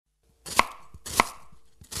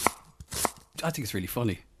I think it's really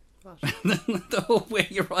funny. What? The whole way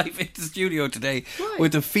you arrive into the studio today Why?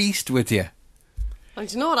 with a feast with you. And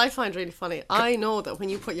do you know what I find really funny? I know that when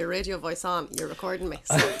you put your radio voice on, you're recording me.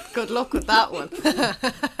 So good luck with that one.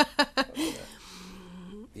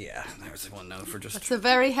 Yeah, there's one now for just... It's a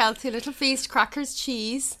very healthy little feast. Crackers,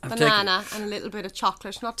 cheese, banana and a little bit of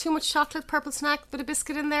chocolate. Not too much chocolate, purple snack, bit of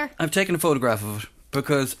biscuit in there. I've taken a photograph of it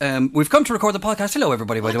because we've come to record the podcast. Hello,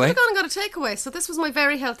 everybody, by the way. I could have gone and got a takeaway. So this was my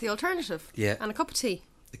very healthy alternative. Yeah. And a cup of tea.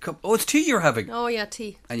 Oh, it's tea you're having. Oh, yeah,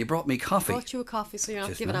 tea. And you brought me coffee. Brought you a coffee, so you're not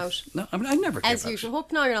Which is giving nice. out. No, I mean, I never give As out. usual.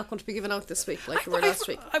 Hope now you're not going to be giving out this week like you were last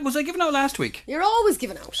week. Was I giving out last week? You're always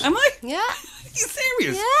giving out. Am I? Yeah. Are you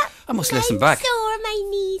serious? Yeah. I must listen back. Sore, my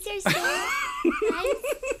knees are sore. I'm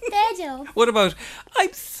fed up. What about,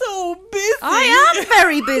 I'm so busy. I am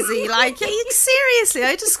very busy. Like, seriously,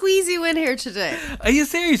 I had to squeeze you in here today. Are you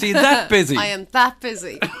serious? Are you that busy? I am that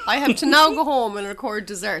busy. I have to now go home and record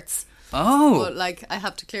desserts. Oh. But, like, I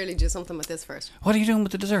have to clearly do something with this first. What are you doing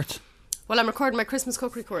with the desserts? Well, I'm recording my Christmas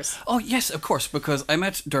cookery course. Oh, yes, of course, because I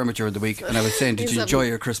met Dermot during the week and I was saying, did He's you enjoy having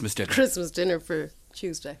your Christmas dinner? Christmas dinner for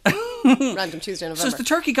Tuesday. Random Tuesday in So November. is the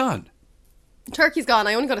turkey gone? Turkey's gone.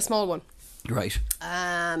 I only got a small one. Right.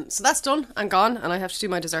 So that's done and gone, and I have to do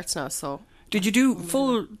my desserts now, so... Did you do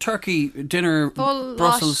full turkey dinner, Full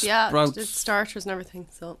Brussels lot, yeah, sprouts? did starters and everything,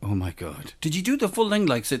 so... Oh my God. Did you do the full thing,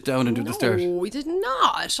 like sit down and do the start? No, we did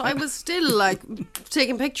not. I was still, like,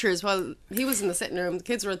 taking pictures while he was in the sitting room. The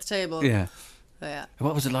kids were at the table. Yeah. So, yeah.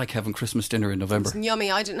 What was it like having Christmas dinner in November? It was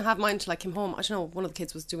yummy. I didn't have mine till I came home. I don't know, one of the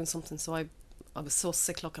kids was doing something, so I was so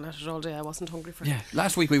sick looking at it all day. I wasn't hungry for it. Yeah.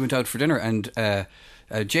 Last week we went out for dinner and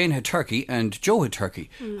Jane had turkey and Joe had turkey.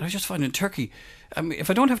 And I was just finding turkey... I mean, if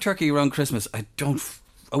I don't have turkey around Christmas, I wouldn't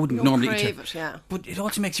You don't normally eat crave it. it, yeah. But it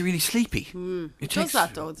also makes you really sleepy. It does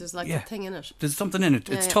that, though. There's, like, yeah. a thing in it. There's something in it.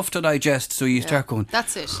 It's yeah. tough to digest, so you start going,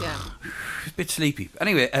 That's it, yeah. a bit sleepy.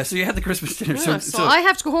 Anyway, so you had the Christmas dinner. Yeah, so I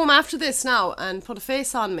have to go home after this now and put a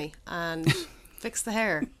face on me and fix the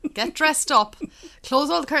hair, get dressed up, close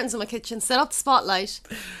all the curtains in my kitchen, set up the spotlight.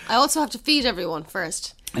 I also have to feed everyone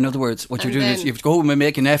first. In other words, what you're And doing is then- you have to go home and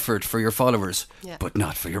make an effort for your followers, Yeah. but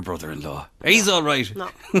not for your brother-in-law. He's all right. No,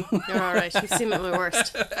 you're all right. You've seen me at my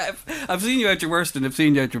worst. I've seen you at your worst and I've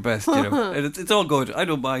seen you at your best, you know. And it's all good. I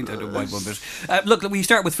don't mind one bit. Look, we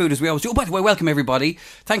start with food as we always do. Oh, by the way, welcome everybody.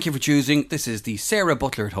 Thank you for choosing. This is the Sarah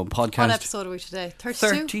Butler at Home podcast. What episode are we today? 32?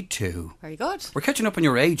 32. Very good. We're catching up on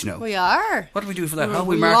your age now. We are. What do we do for that? We're How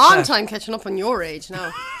we a mark long that? time catching up on your age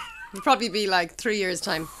now. It'll probably be like 3 years'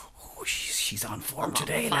 time. Oh, she's on form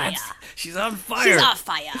today, lads. She's on fire. She's on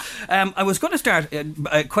fire. I was going to start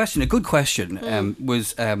a good question.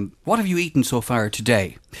 Was what have you eaten so far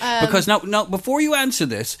today? Because now, before you answer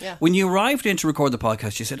this, Yeah. when you arrived in to record the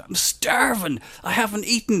podcast, you said, "I'm starving. I haven't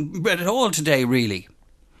eaten bread at all today, really."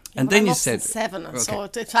 And But then I'm you up said, since 7, Okay. so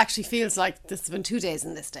it actually feels like this has been 2 days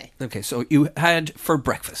in this day. "Okay, so you had for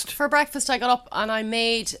breakfast." For breakfast, I got up and I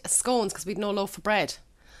made scones because we'd no loaf of bread.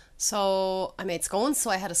 So I made scones.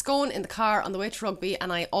 So I had a scone in the car on the way to rugby,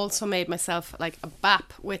 and I also made myself like a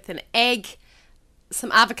bap with an egg,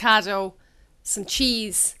 some avocado, some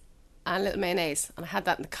cheese, and a little mayonnaise. And I had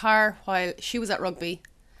that in the car while she was at rugby.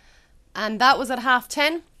 And that was at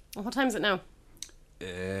 10:30. And what time is it now?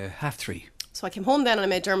 3:30. So I came home then and I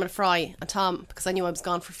made Dermot a fry and Tom, because I knew I was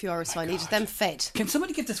gone for a few hours, so I needed them fed. Can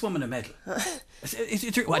somebody give this woman a medal? Well,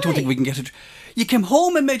 I don't think we can get it. You came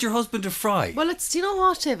home and made your husband a fry. Well, do you know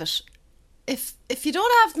what, David? If you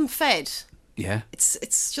don't have them fed, Yeah.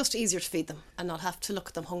 it's just easier to feed them and not have to look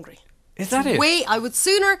at them hungry. Is that it? I would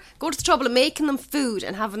sooner go to the trouble of making them food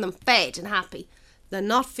and having them fed and happy than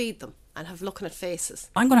not feed them and have looking at faces.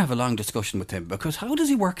 I'm going to have a long discussion with him because how does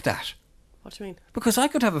he work that? What do you mean? Because I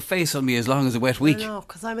could have a face on me as long as a wet week. No,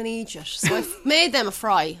 because I'm an idiot. So I made them a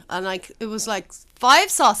fry, and it was like 5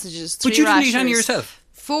 sausages, 3 But you didn't eat rashers, any yourself?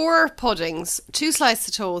 4 puddings, 2 slices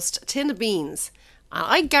of toast, a tin of beans. And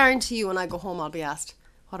I guarantee you when I go home I'll be asked,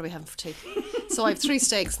 what are we having for tea? So I have 3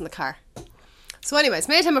 steaks in the car. So anyways,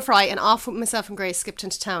 made him a fry and off with myself and Grace skipped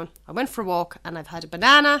into town. I went for a walk and I've had a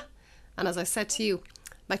banana. And as I said to you,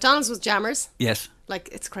 McDonald's was jammers. Yes. Like,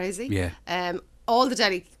 it's crazy. Yeah. All the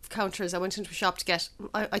deli counters, I went into a shop to get,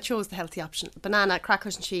 I chose the healthy option, banana,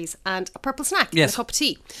 crackers and cheese and a purple snack Yes. and a cup of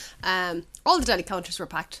tea. All the deli counters were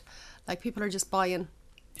packed. Like, people are just buying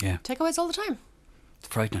Yeah. takeaways all the time.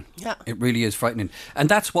 It's frightening. Yeah. It really is frightening. And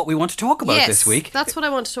that's what we want to talk about Yes, this week. that's what I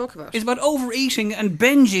want to talk about. It's about overeating and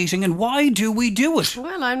binge eating and why do we do it?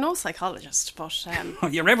 Well, I'm no psychologist, but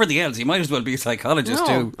You're everything else. You might as well be a psychologist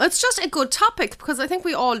too. it's just a good topic because I think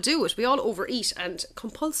we all do it. We all overeat and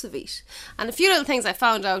compulsive eat. And a few little things I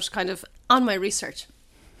found out kind of on my research.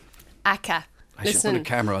 ACA. I should put a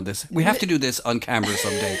camera on this. We have to do this on camera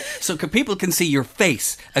someday, so people can see your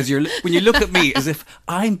face as when you look at me, as if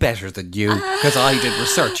I'm better than you because I did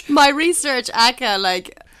research. My research, Aka,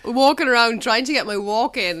 like walking around trying to get my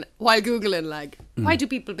walk in while googling, like why do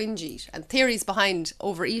people binge eat and theories behind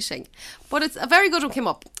overeating. But it's a very good one came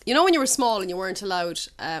up. You know, when you were small and you weren't allowed.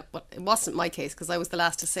 Well, it wasn't my case because I was the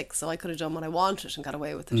last of 6, so I could have done what I wanted and got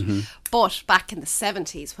away with it. But back in the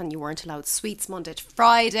 70s, when you weren't allowed sweets Monday to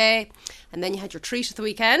Friday, and then you had your treat at the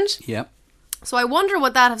weekend. Yeah. So I wonder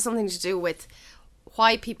would that have something to do with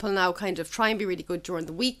why people now kind of try and be really good during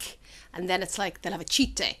the week, and then it's like they'll have a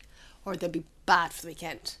cheat day or they'll be bad for the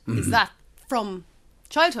weekend. Is that from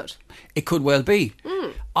childhood? It could well be.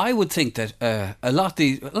 I would think that a lot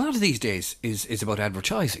of these days is about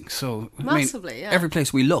advertising. So Massively, yeah. Every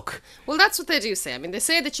place we look. Well, that's what they do say. I mean, they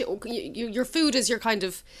say that your food is your kind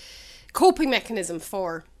of coping mechanism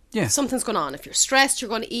for something's going on. If you're stressed, you're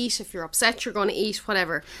going to eat. If you're upset, you're going to eat.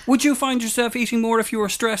 Whatever. Would you find yourself eating more if you were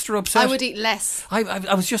stressed or upset? I would eat less.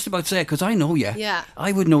 I was just about to say, because I know you. Yeah.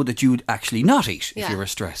 I would know that you'd actually not eat if you were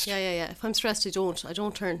stressed. Yeah. If I'm stressed, I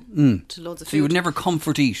don't turn to loads of food. So you would never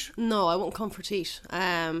comfort eat? No, I won't comfort eat.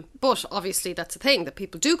 But obviously that's a thing that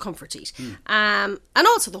people do comfort eat. And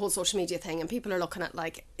also the whole social media thing, and people are looking at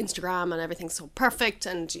like Instagram and everything's so perfect,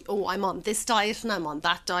 and I'm on this diet and I'm on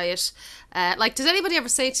that diet. Like, did anybody ever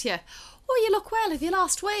say to you, oh, you look well, have you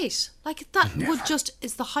lost weight? Like, that would just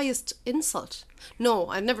is the highest insult.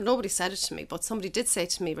 No, nobody said it to me, but somebody did say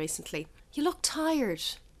to me recently, you look tired.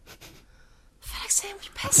 I feel like saying, would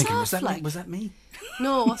you piss off? Was that me?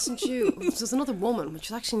 No, it wasn't you. It was another woman, which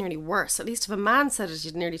was actually nearly worse. At least if a man said it,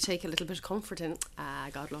 you'd nearly take a little bit of comfort in.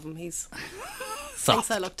 God love him, he's thinks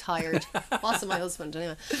I look tired. Wasn't my husband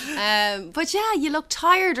anyway. But yeah, you look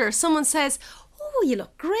tired, or someone says, oh, you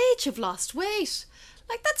look great, you've lost weight.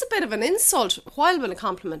 Like, that's a bit of an insult while being a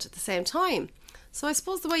compliment at the same time. So I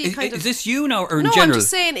suppose the way you Is this you now or in No, general? I'm just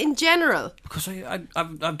saying in general. Because I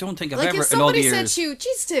don't think I've Like, ever if in all the somebody said years. to you,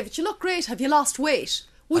 Jesus, David, you look great, have you lost weight?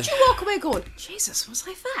 Would you walk away going, Jesus, was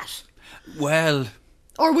I fat? Well,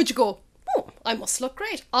 Or would you go, oh, I must look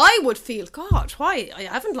great? I would feel, God, why? I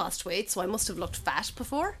haven't lost weight, so I must have looked fat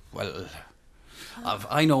before. well,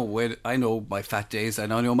 I know my fat days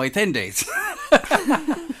and I know my thin days.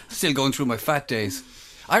 Still going through my fat days.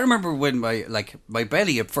 I remember when my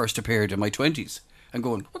belly had first appeared in my 20s and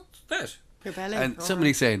going, what's that? Your belly? And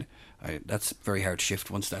somebody saying, that's very hard to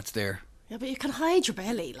shift once that's there. Yeah, but you can hide your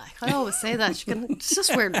belly. Like, I always say that. You can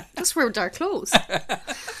just wear dark clothes.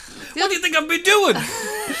 What do you think I've been doing?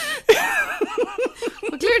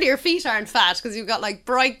 Well, clearly your feet aren't fat because you've got like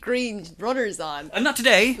bright green runners on. And not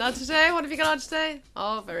today. Not today? What have you got on today?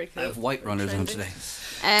 Oh, very cool. I have white runners on today.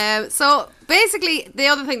 So basically the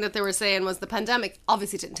other thing that they were saying was the pandemic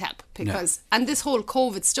obviously didn't help because and this whole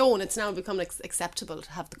COVID stone, it's now become acceptable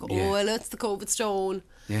to have well, it's the COVID stone.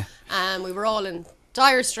 Yeah. And we were all in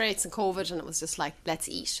dire straits in COVID, and it was just like, let's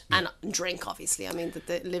eat and drink, obviously. I mean,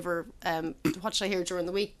 the liver, what did I hear during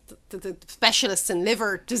the week? The specialists in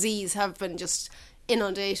liver disease have been just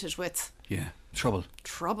inundated with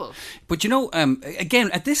trouble. But you know,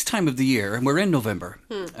 again, at this time of the year, and we're in November,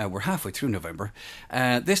 we're halfway through November,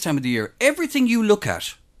 this time of the year, everything you look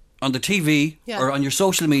at on the TV or on your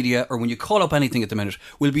social media or when you call up anything at the minute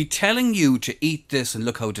will be telling you to eat this and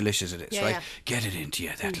look how delicious it is, right? Yeah. Get it into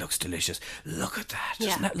you. That looks delicious. Look at that.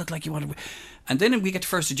 Doesn't that look like you want to... And then when we get to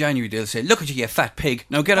 1st of January, they'll say, look at you fat pig.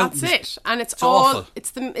 Now get out. That's it. And it's all... Awful.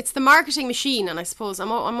 It's the marketing machine. And I suppose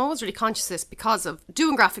I'm always really conscious of this because of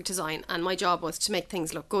doing graphic design. And my job was to make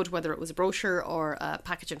things look good, whether it was a brochure or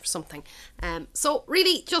packaging for something. So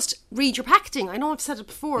really just read your packaging. I know I've said it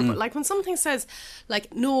before, but like when something says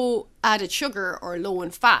like no added sugar or low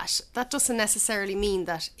in fat, that doesn't necessarily mean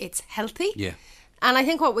that it's healthy. Yeah. And I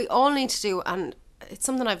think what we all need to do, and it's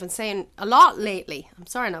something I've been saying a lot lately. I'm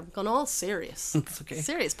sorry now, I've gone all serious. It's okay.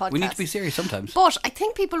 Serious podcast. We need to be serious sometimes. But I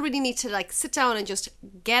think people really need to like sit down and just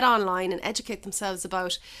get online and educate themselves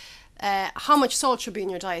about how much salt should be in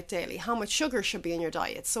your diet daily, how much sugar should be in your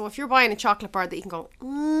diet. So if you're buying a chocolate bar that you can go,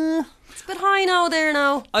 it's a bit high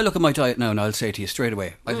now. I look at my diet now and I'll say to you straight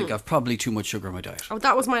away, I think I've probably too much sugar in my diet. Oh,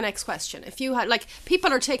 that was my next question. If you had, like,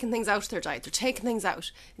 people are taking things out of their diet, they're taking things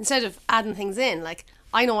out instead of adding things in. Like,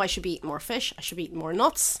 I know I should be eating more fish, I should be eating more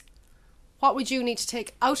nuts. What would you need to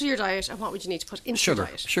take out of your diet and what would you need to put into your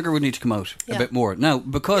diet? Sugar would need to come out a bit more. Now,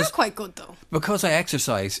 because... You're quite good, though. Because I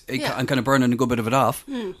exercise, I'm kind of burning a good bit of it off.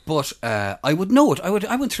 But I would know it.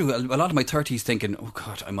 I went through a lot of my 30s thinking, oh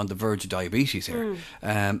God, I'm on the verge of diabetes here.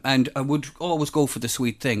 And I would always go for the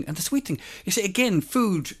sweet thing. And the sweet thing, you see, again,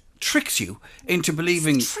 food tricks you into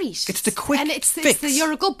believing treat. it's the quick and it's fix.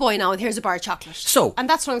 you're a good boy now, and here's a bar of chocolate. So, and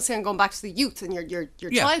that's what I'm saying. Going back to the youth and your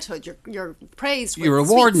childhood, you're praised. With you're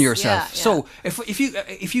rewarding sweets. yourself. Yeah, so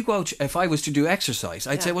if you go out, if I was to do exercise,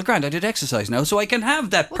 I'd say, well, grand, I did exercise now, so I can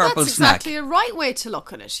have that purple that's snack. exactly a right way to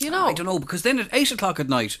look at it. You know, I don't know, because then at 8 o'clock at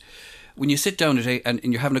night, when you sit down at 8 and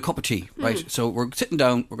you're having a cup of tea, right? So we're sitting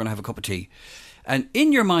down, we're going to have a cup of tea, and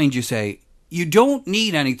in your mind you say, you don't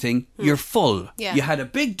need anything, you're full. Yeah. You had a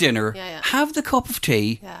big dinner, have the cup of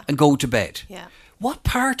tea and go to bed. Yeah. What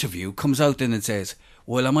part of you comes out then and says,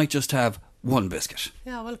 well, I might just have one biscuit?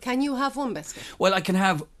 Yeah, well, can you have one biscuit? Well, I can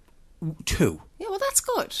have 2. Yeah, well, that's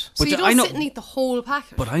good. So But you I don't know- sit and eat the whole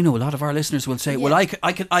packet. But I know a lot of our listeners will say, well,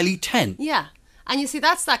 I'll eat 10. Yeah. And you see,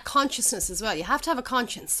 that's that consciousness as well. You have to have a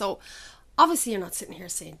conscience. So obviously you're not sitting here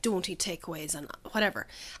saying, don't eat takeaways and whatever.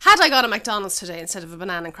 Had I got a McDonald's today instead of a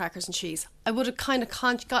banana and crackers and cheese, I would have kind of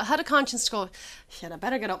had a conscience to go, shit, I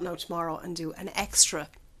better get up now tomorrow and do an extra,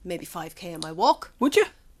 maybe 5K on my walk. Would you?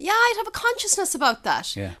 Yeah, I'd have a consciousness about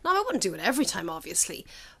that. Yeah. Now, I wouldn't do it every time, obviously.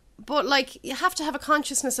 But, like, you have to have a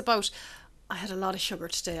consciousness about, I had a lot of sugar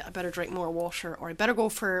today, I better drink more water, or I better go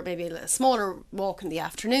for maybe a smaller walk in the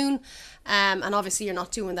afternoon. And obviously you're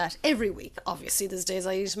not doing that every week. Obviously there's days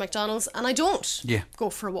I eat McDonald's and I don't go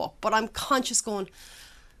for a walk. But I'm conscious going,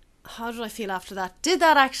 how did I feel after that? Did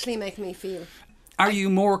that actually make me feel? Are you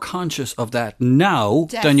more conscious of that now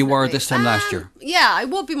than you were this time last year? Yeah, I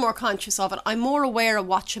would be more conscious of it. I'm more aware of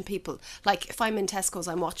watching people. Like if I'm in Tesco's,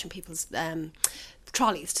 I'm watching people's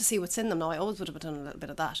trolleys to see what's in them. Now I always would have done a little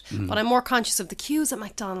bit of that, but I'm more conscious of the queues at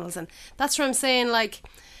McDonald's, and that's where I'm saying, like,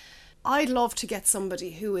 I'd love to get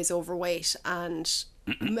somebody who is overweight and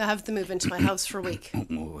have them move into my house for a week.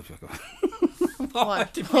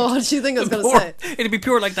 What do you think I was going to say? It'd be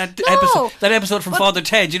pure like that No, episode from Father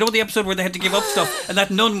Ted. You know the episode where they had to give up stuff and that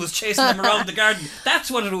nun was chasing them around the garden? That's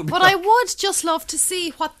what it would be. But I would just love to see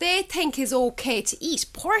what they think is okay to eat.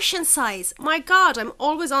 Portion size. My God, I'm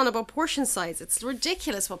always on about portion size. It's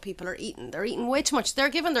ridiculous what people are eating. They're eating way too much. They're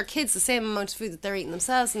giving their kids the same amount of food that they're eating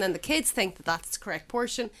themselves, and then the kids think that that's the correct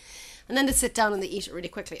portion. And then they sit down and they eat it really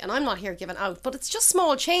quickly. And I'm not here giving out, but it's just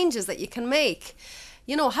small changes that you can make.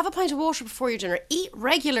 You know, have a pint of water before your dinner. Eat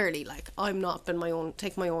regularly. Like, I'm not been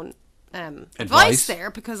take my own advice there,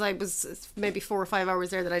 because I was maybe 4 or 5 hours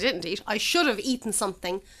there that I didn't eat. I should have eaten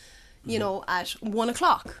something, you know, at 1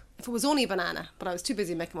 o'clock. If it was only a banana, but I was too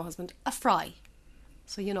busy making my husband a fry.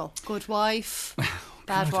 So, you know, good wife,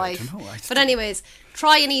 bad wife. But anyways,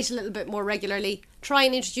 try and eat a little bit more regularly. Try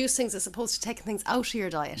and introduce things as opposed to taking things out of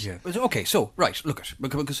your diet. Yeah. Okay, so, right, look at,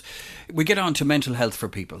 because we get on to mental health for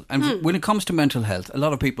people. And when it comes to mental health, a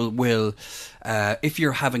lot of people will, if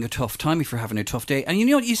you're having a tough time, if you're having a tough day, and you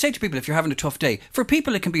know, you say to people, if you're having a tough day, for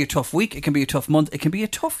people it can be a tough week, it can be a tough month, it can be a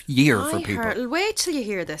tough year for people. Wait till you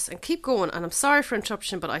hear this and keep going. And I'm sorry for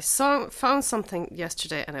interruption, but I found something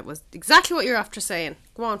yesterday and it was exactly what you're after saying.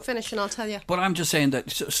 Go on, finish and I'll tell you. But I'm just saying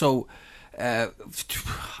that, I've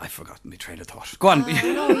forgotten the train of thought. Go on.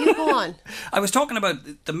 No, you go on. I was talking about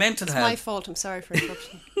the mental health. It's my fault. I'm sorry for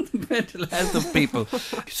interrupting. Mental health of people.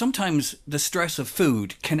 Sometimes the stress of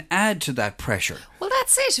food can add to that pressure. Well,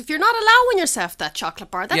 that's it. If you're not allowing yourself that chocolate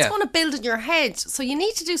bar, that's going to build in your head. So you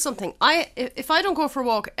need to do something. If I don't go for a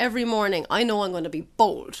walk every morning, I know I'm going to be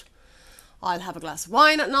bold. I'll have a glass of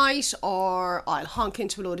wine at night, or I'll honk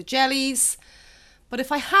into a load of jellies. But if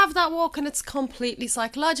I have that walk and it's completely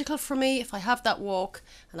psychological for me, if I have that walk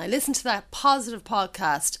and I listen to that positive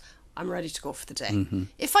podcast, I'm ready to go for the day. Mm-hmm.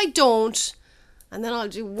 If I don't, and then I'll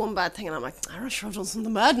do one bad thing and I'm like, I'm not sure I've done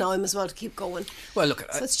something bad now, I might as well keep going. Well, look,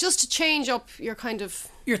 so it's just to change up your kind of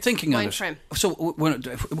you're thinking mind on it. frame. So when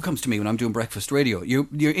it comes to me, when I'm doing breakfast radio,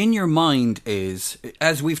 you're in your mind is,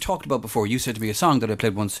 as we've talked about before, you said to me a song that I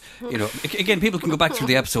played once, you know, again, people can go back through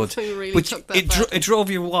the episodes, really but it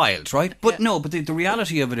drove you wild, right? But no, but the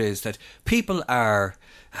reality of it is that people are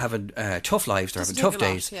having tough lives, they're having tough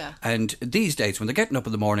days, and these days when they're getting up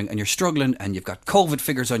in the morning and you're struggling and you've got COVID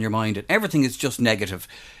figures on your mind and everything is just negative,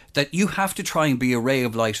 that you have to try and be a ray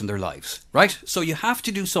of light in their lives, right? So you have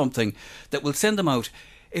to do something that will send them out.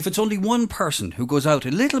 If it's only one person who goes out a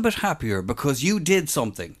little bit happier because you did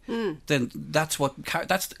something, then that's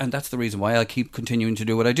the reason why I keep continuing to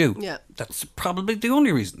do what I do. Yeah, that's probably the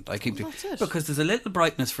only reason I keep doing it, because there's a little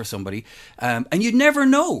brightness for somebody, and you never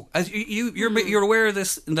know. As you're aware of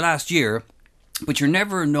this in the last year, but you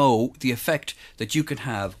never know the effect that you can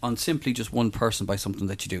have on simply just one person by something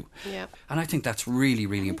that you do. Yeah, and I think that's really,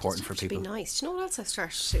 really important for people. Be nice. Do you know what else I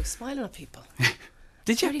started to do? Smiling at people.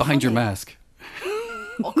 Did you behind your mask?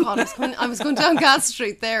 Oh God, I was going down Gas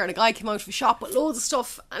Street there, and a guy came out of a shop with loads of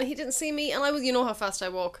stuff, and he didn't see me, and I was, you know how fast I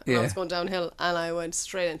walk, and I was going downhill, and I went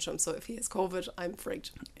straight into him. So if he has COVID, I'm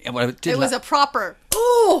freaked. Yeah, well, it was a proper.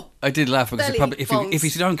 Oh, I did laugh because if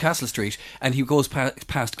he's down Castle Street and he goes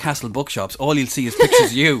past Castle bookshops, all he'll see is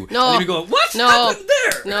pictures of you. No, and he'll be going, "What happened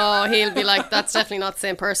there?" No, he'll be like, "That's definitely not the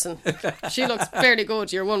same person. She looks fairly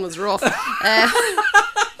good. Your one was rough."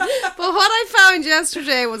 But what I found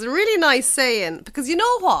yesterday was a really nice saying, because you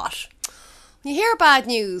know what? When you hear bad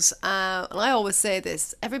news, and I always say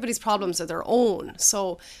this, everybody's problems are their own.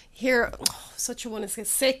 So here, such a one is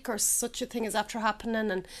sick, or such a thing is after happening,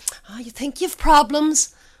 and you think you've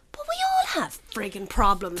problems, but we all have friggin'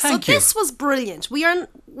 problems. Thank you. This was brilliant. We are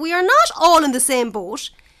not all in the same boat.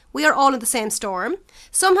 We are all in the same storm.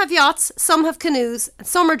 Some have yachts, some have canoes, and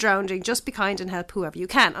some are drowning. Just be kind and help whoever you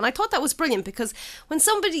can. And I thought that was brilliant, because when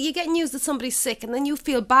you get news that somebody's sick, and then you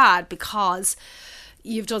feel bad because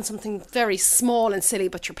you've done something very small and silly,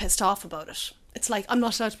 but you're pissed off about it. It's like, I'm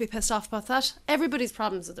not allowed to be pissed off about that. Everybody's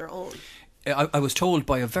problems are their own. I was told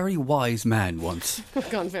by a very wise man once. I've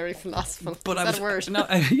gone very philosophical. But Is that a word? No,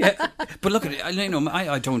 but look at it.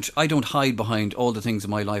 I don't hide behind all the things in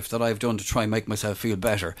my life that I've done to try and make myself feel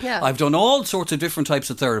better. Yeah. I've done all sorts of different types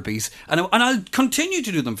of therapies, and I'll continue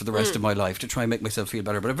to do them for the rest of my life to try and make myself feel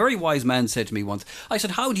better. But a very wise man said to me once, I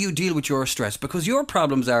said, "How do you deal with your stress? Because your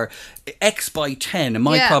problems are X by 10, and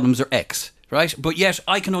my problems are X." Right? But yet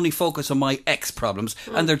I can only focus on my X problems,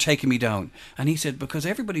 and they're taking me down. And he said, because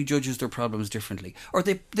everybody judges their problems differently, or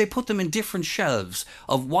they put them in different shelves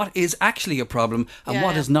of what is actually a problem and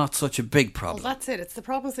what is not such a big problem. Well, that's it. It's the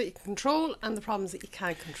problems that you can control and the problems that you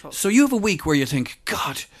can't control. So you have a week where you think,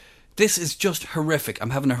 God, this is just horrific. I'm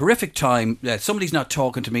having a horrific time. Somebody's not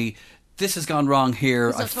talking to me. This has gone wrong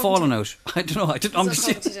here. I've fallen out. I don't know. I'm just.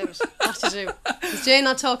 What to do? Is Jane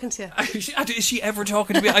not talking to you? Is she ever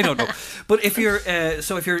talking to me? I don't know. But if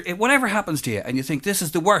whatever happens to you, and you think this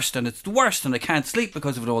is the worst, and it's the worst, and I can't sleep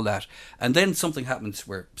because of it, all that, and then something happens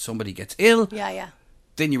where somebody gets ill. Yeah.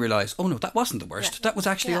 Then you realise, oh no, that wasn't the worst. That was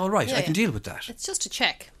actually all right. I can deal with that. It's just a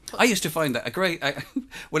check. I used to find that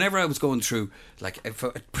whenever I was going through like a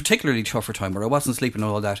particularly tougher time where I wasn't sleeping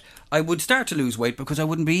and all that, I would start to lose weight because I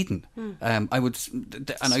wouldn't be eating. I used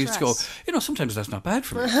to go, sometimes that's not bad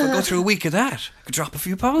for me. If I go through a week of that, I could drop a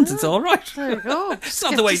few pounds. It's all right. There you go. It's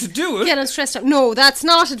not the way to do it. Getting stressed out. No, that's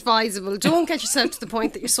not advisable. Don't get yourself to the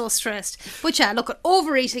point that you're so stressed. But yeah, look at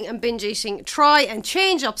overeating and binge eating. Try and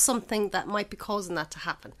change up something that might be causing that to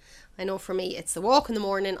happen. I know for me, it's the walk in the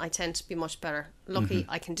morning. I tend to be much better. Lucky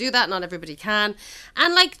I can do that. Not everybody can.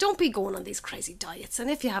 And don't be going on these crazy diets. And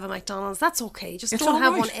if you have a McDonald's, that's okay. Just don't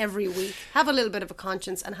have one every week. Have a little bit of a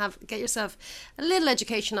conscience and get yourself a little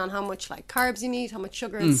education on how much carbs you need, how much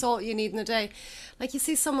sugar and salt you need in a day. You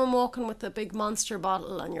see someone walking with a big Monster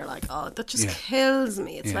bottle, and you're like, oh, that just kills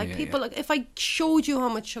me. It's people. If I showed you how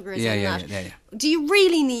much sugar is in that, do you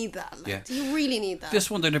really need that? Do you really need that?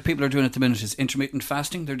 This one that people are doing at the minute is intermittent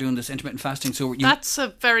fasting. They're doing this intermittent fasting. So that's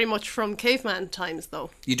very much from caveman times,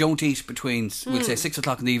 though. You don't eat between, we'll say, 6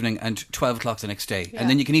 o'clock in the evening and 12 o'clock the next day. And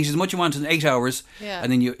then you can eat as much you want in 8 hours,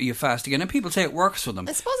 and then you fast again. And people say it works for them.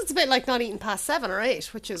 I suppose it's a bit like not eating past 7 or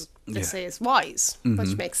 8, which is, they say, is wise,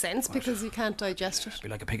 which makes sense because you can't digest it. I'd be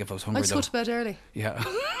like a pig if I was hungry, I just go to bed early. Yeah.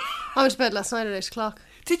 I went to bed last night at 8 o'clock.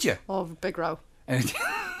 Did you? Oh, big row.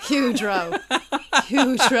 Huge row.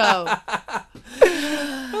 Huge row.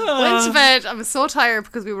 Went to bed. I was so tired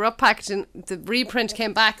because we were up packaging. The reprint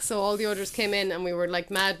came back, so all the orders came in, and we were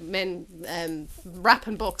like mad men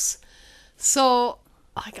wrapping books. So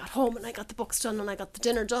I got home and I got the books done and I got the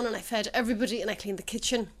dinner done and I fed everybody and I cleaned the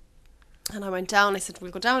kitchen. And I went down. I said,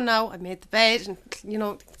 we'll go down now. I made the bed and,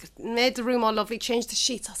 made the room all lovely, changed the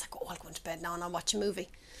sheets. I was like, I'll go into bed now and I'll watch a movie.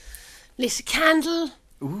 Lit a candle.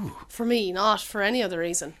 Ooh. For me, not for any other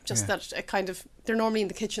reason. Just that it they're normally in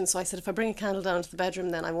the kitchen. So I said, if I bring a candle down to the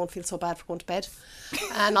bedroom, then I won't feel so bad for going to bed.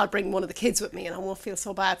 And I'll bring one of the kids with me and I won't feel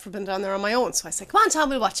so bad for being down there on my own. So I said, come on, Tom,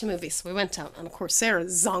 we'll watch a movie. So we went down. And of course, Sarah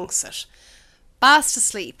zonks it. Fast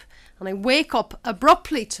asleep. And I wake up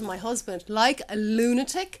abruptly to my husband like a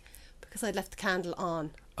lunatic because I'd left the candle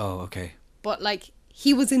on. Oh, okay. But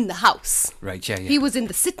he was in the house. Right, yeah. He was in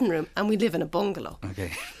the sitting room and we live in a bungalow.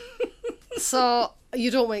 Okay. So you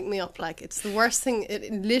don't wake me up. It's the worst thing.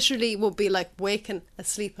 It literally would be like waking a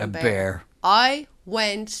sleeping bear. I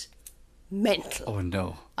went mental. Oh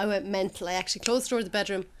no. I went mental. I actually closed the door of the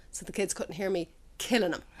bedroom so the kids couldn't hear me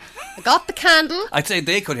killing him. I got the candle. I'd say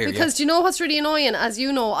they could hear Because do you know what's really annoying? As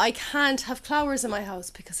you know, I can't have flowers in my house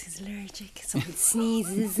because he's allergic. So he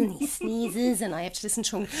sneezes and I have to listen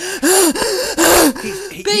to him.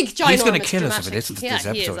 Big, ginormous, he's going to kill us if dramatic. he listens to Yeah, this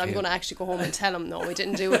episode. he is. I'm yeah. going to actually go home and tell him, no, we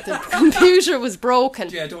didn't do it. The computer was broken.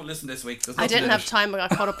 Yeah, don't listen this week. I didn't have time. I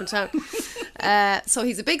got caught up in town. So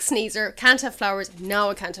he's a big sneezer. Can't have flowers. Now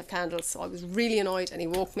I can't have candles. So I was really annoyed and he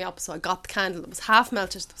woke me up. So I got the candle. It was half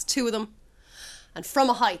melted. There was 2 of them. And from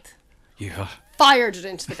a height, Yeah. fired it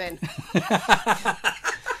into the bin.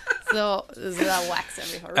 So there's that wax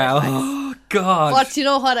everywhere. Red wax. Oh, God. But you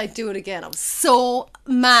know what? I'd do it again. I was so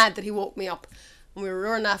mad that he woke me up. And we were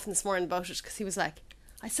running laughing this morning about it because he was like,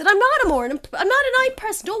 I said, I'm not a night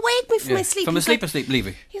person. Don't wake me from my sleep. From He's asleep, like, asleep, leave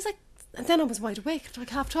it. He's like, and then I was wide awake. Like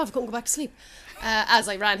 12:30, I couldn't go back to sleep. As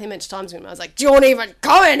I ran him into Tom's room, I was like, don't even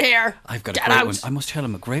come in here. I've got Get a great out. one. I must tell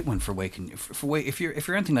him a great one for waking. If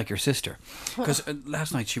you're anything like your sister, because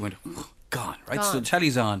last night she went gone. Right, so the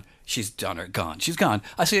telly's on. She's done her. Gone. She's gone.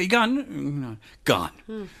 I say, are you gone? No,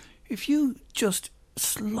 gone. If you just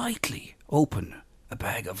slightly open a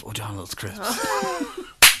bag of O'Donnell's crisps.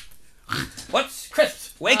 What's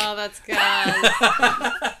crisps? Wake. Oh, that's good.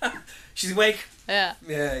 She's awake. Yeah.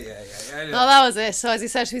 Yeah. Well, that was it. So as he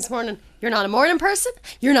said to me this morning, you're not a morning person,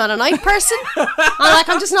 you're not a night person. I'm like,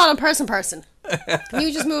 I'm just not a person. Can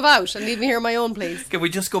you just move out and leave me here on my own, please? Can we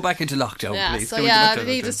just go back into lockdown, Yeah, please? so Can we yeah, go back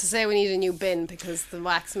to needless lockdown? to say, we need a new bin because the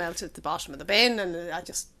wax melted at the bottom of the bin and I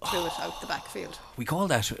just threw it out the back field. We call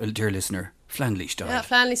that, dear listener, Flanley style. Yeah,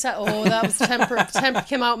 Flanley said, oh, that was temper. The temper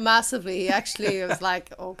came out massively. He actually was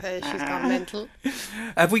like, okay, she's gone mental.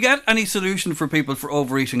 Have we got any solution for people for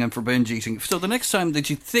overeating and for binge eating? So the next time that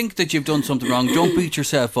you think that you've done something wrong, don't beat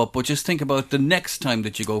yourself up, but just think about the next time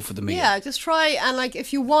that you go for the meal. Yeah, just try and like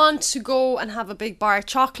if you want to go and have a big bar of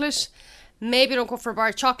chocolate, maybe don't go for a bar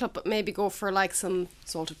of chocolate, but maybe go for like some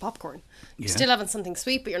salted popcorn. You're Yeah. still having something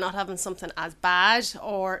sweet, but you're not having something as bad.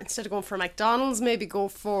 Or instead of going for McDonald's, maybe go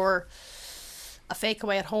for a fake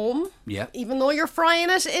away at home. Yeah. Even though you're frying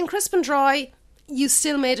it in crisp and dry, you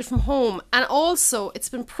still made it from home. And also, it's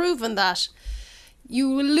been proven that you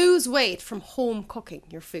will lose weight from home cooking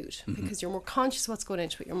your food because you're more conscious of what's going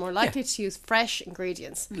into it. You're more likely to use fresh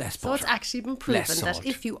ingredients. Less So it's butter. actually been proven Less that salt.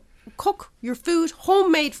 if you cook your food,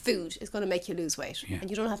 homemade food is going to make you lose weight. Yeah. And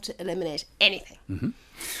you don't have to eliminate anything.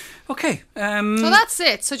 Okay. So that's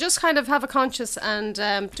it. So just kind of have a conscious and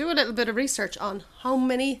do a little bit of research on how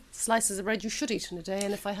many slices of bread you should eat in a day.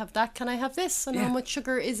 And if I have that, can I have this? And Yeah. how much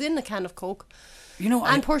sugar is in a can of Coke? You know,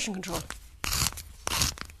 And portion control.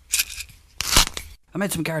 I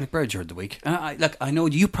made some garlic bread during the week. And I know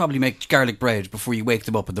you probably make garlic bread before you wake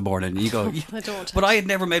them up in the morning. And you go, I don't. But I had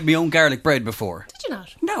never made my own garlic bread before. Did you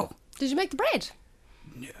not? No. Did you make the bread?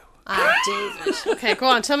 No. Ah, David. Okay, go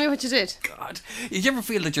on. Tell me what you did. God. Did you ever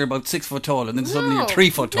feel that you're about 6 foot tall and then suddenly you're 3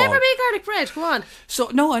 foot tall? Never made garlic bread. Go on. So,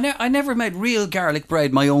 no, I never made real garlic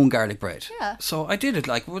bread, my own garlic bread. Yeah. So I did it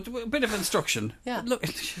like with a bit of instruction. Yeah. Look,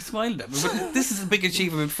 she smiled at me, but this is a big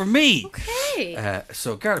achievement for me. Okay.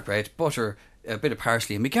 So garlic bread, butter, a bit of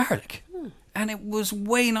parsley and my garlic. And it was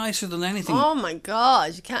way nicer than anything. Oh my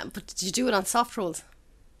God. You can't. But did you do it on soft rolls?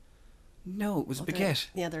 No, it was a baguette.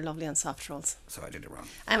 Yeah, they're lovely on soft rolls. So I did it wrong.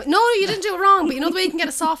 No, you didn't do it wrong. But you know the way you can get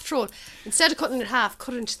a soft roll? Instead of cutting it in half,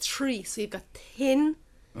 cut it into 3. So you've got thin.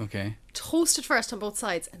 Okay. Toast it first on both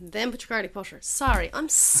sides and then put your garlic butter. Sorry, I'm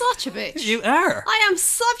such a bitch. You are. I've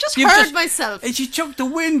just You've heard just- myself. And you chucked the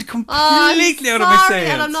wind I'm completely out of my sorry, sails.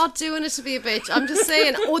 and I'm not doing it to be a bitch. I'm just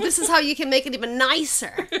saying, this is how you can make it even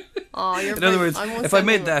nicer. Oh, you're In other words, if I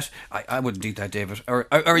made that, I wouldn't eat that, David. Or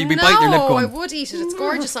you'd be biting your lip No, going. I would eat it. It's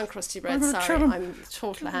gorgeous on crusty bread. Sorry, I'm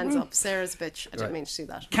total hands up. Sarah's a bitch. I didn't mean to do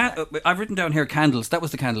that. I've written down here candles. That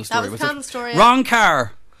was the candle story. was the it? candle story, yeah. Wrong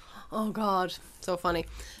car. Oh God, so funny.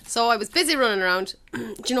 So I was busy running around.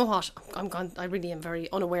 Do you know what? I really am very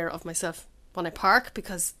unaware of myself when I park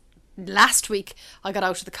because last week I got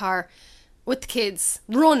out of the car with the kids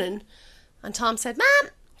running, and Tom said,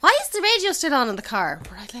 "Ma'am, why is the radio still on in the car?"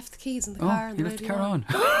 But I'd left the keys in the car. And You the left the radio car on.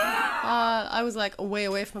 I was like way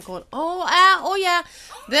away from it, going, oh yeah.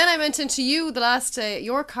 Then I went into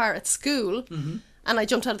your car at school. And I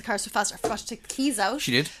jumped out of the car so fast I forgot to take the keys out.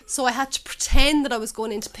 She did. So I had to pretend that I was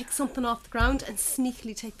going in to pick something off the ground and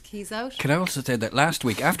sneakily take the keys out. Can I also say that last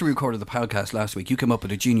week, after we recorded the podcast last week, you came up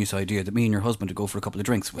with a genius idea that me and your husband would go for a couple of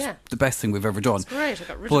drinks. It was Yeah. the best thing we've ever done. It's great, I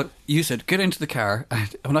got rid of But them. you said, get into the car.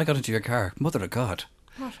 And when I got into your car, mother of God,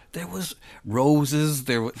 there was roses.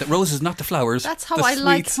 Roses, not the flowers. That's how the I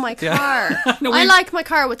like sweets. my Yeah. car. No, I we- like my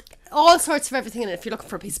car with all sorts of everything in it. If you're looking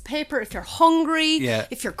for a piece of paper, if you're hungry, Yeah.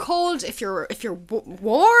 if you're cold, if you're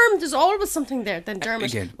warm, there's always something there. Then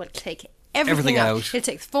Dermot Again. will take everything out. out. He'll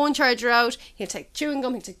take the phone charger out. He'll take chewing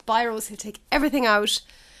gum. He'll take biros. He'll take everything out.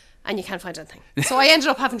 And you can't find anything. So I ended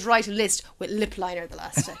up having to write a list with lip liner the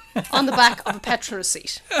last day on the back of a petrol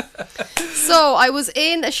receipt. So I was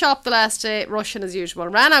in a shop the last day, rushing as usual,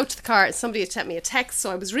 ran out to the car, and somebody had sent me a text.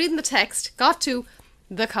 So I was reading the text, got to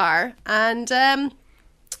the car, and I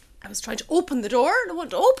was trying to open the door and it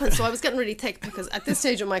wouldn't open. So I was getting really thick, because at this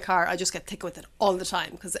stage of my car, I just get thick with it all the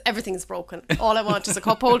time because everything's broken. All I want is a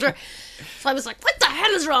cup holder. So I was like, what the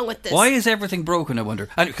hell is wrong with this? Why is everything broken, I wonder?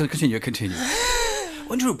 And continue.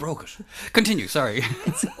 I wonder who broke it. Continue, sorry.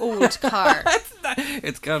 It's an old car.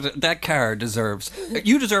 It's got that car deserves.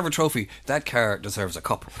 You deserve a trophy. That car deserves a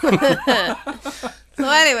cup. So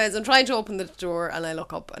anyways, I'm trying to open the door and I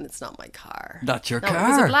look up and it's not my car. Not your No, car. it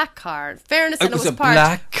was a black car. In fairness, It and was it a was parked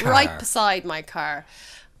black car. right beside my car.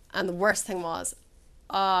 And the worst thing was,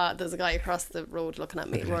 there's a guy across the road looking at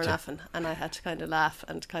me. We're laughing, and I had to kind of laugh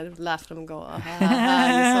and kind of laugh at him and go, you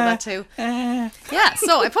saw that too? Yeah,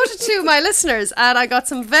 so I put it to my listeners and I got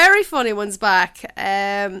some very funny ones back.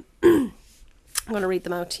 I'm going to read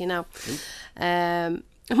them out to you now.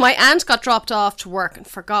 My aunt got dropped off to work and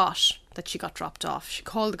forgot that she got dropped off. She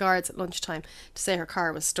called the guards at lunchtime to say her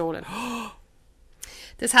car was stolen.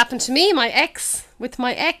 This happened to me, with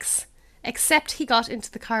my ex. Except he got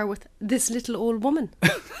into the car with this little old woman.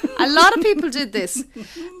 A lot of people did this.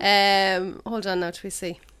 Hold on now till we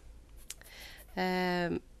see.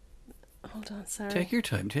 Hold on, sorry. Take your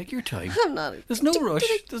time. I'm not. There's no rush.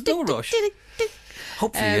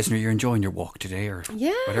 Hopefully, listener, you're enjoying your walk today or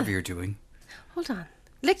whatever you're doing. Hold on.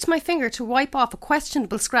 Licked my finger to wipe off a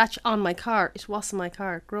questionable scratch on my car. It wasn't my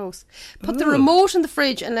car. Gross. Put the remote in the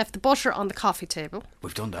fridge and left the butter on the coffee table.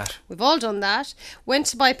 We've done that. We've all done that. Went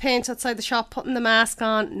to buy paint outside the shop, putting the mask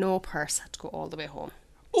on. No purse. Had to go all the way home.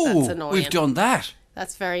 That's Oh, annoying. we've done that.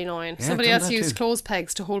 That's very annoying. Yeah, Somebody done else that used too. clothes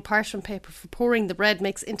pegs to hold parchment paper for pouring the bread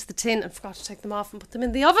mix into the tin and forgot to take them off and put them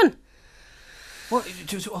in the oven. What?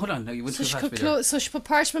 Hold on. No, you went So too she, fast. There. so she put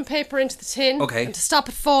parchment paper into the tin. Okay. And to stop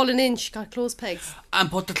it falling in, she got clothes pegs.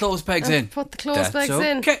 And put the clothes pegs And in. put the clothes pegs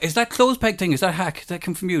in. Okay. Is that clothes peg thing? Is that hack? Did that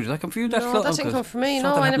come from you? Did that come from you? That's No, that didn't come from me.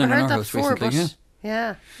 No, I never heard that before. But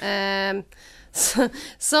yeah. So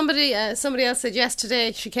somebody else said yes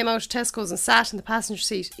today. She came out of Tesco's and sat in the passenger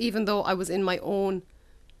seat, even though I was on my own.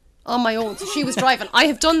 So she was driving. I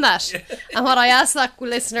have done that. And what I asked that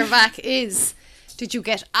listener back is, did you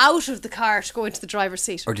get out of the car to go into the driver's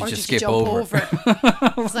seat? Or did you skip jump over it?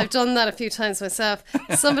 Because I've done that a few times myself.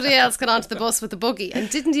 Somebody else got onto the bus with a buggy and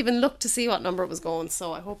didn't even look to see what number it was going.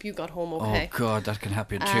 So I hope you got home okay. Oh, God, that can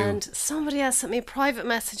happen too. And somebody else sent me a private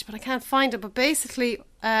message, but I can't find it. But basically,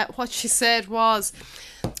 what she said was,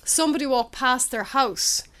 somebody walked past their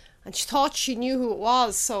house and she thought she knew who it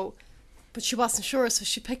was, but she wasn't sure, so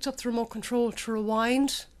she picked up the remote control to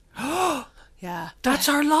rewind. Yeah. That's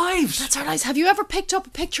our lives. That's our lives. Have you ever picked up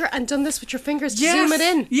a picture and done this with your fingers to zoom it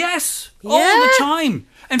in? Yes. Yeah. All the time.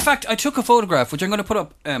 In fact, I took a photograph, which I'm going to put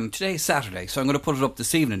up, today is Saturday, so I'm going to put it up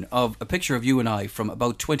this evening, of a picture of you and I from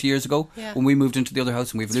about 20 years ago, when we moved into the other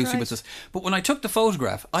house and we have Lucy with us. But when I took the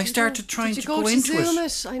photograph, I started trying to go into zoom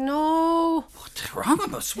it. I know. What's wrong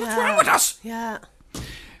with us? What's wrong with us? Yeah.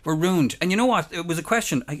 We're ruined. And you know what? It was a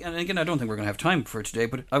question, and again, I don't think we're going to have time for it today,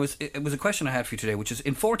 but it was a question I had for you today, which is,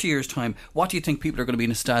 in 40 years' time, what do you think people are going to be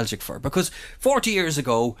nostalgic for? Because 40 years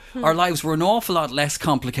ago, our lives were an awful lot less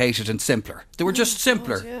complicated and simpler. They were just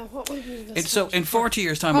simpler. God, yeah. What would be So in 40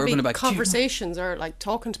 years' time, probably we're going to be back. conversations or like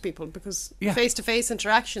talking to people, because face-to-face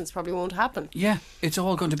interactions probably won't happen. Yeah, it's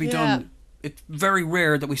all going to be done. It's very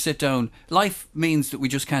rare that we sit down. Life means that we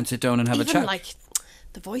just can't sit down and have a chat. Even like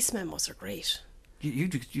the voice memos are great. You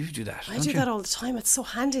do that. I do that all the time. It's so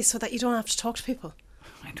handy so that you don't have to talk to people.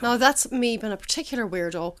 Now that's me being a particular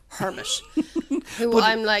weirdo hermit, who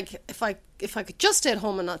I'm like, if I could just stay at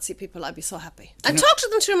home and not see people, I'd be so happy. And talk to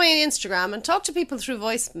them through my Instagram and talk to people through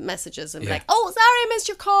voice messages and be like, oh, sorry I missed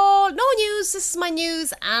your call, no news, this is my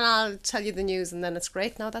news, and I'll tell you the news, and then it's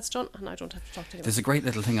great. Now that's done and I don't have to talk to anyone. There's a great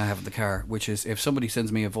little thing I have in the car, which is if somebody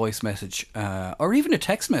sends me a voice message or even a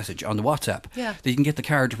text message on the WhatsApp, that you can get the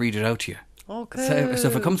car to read it out to you. Okay. So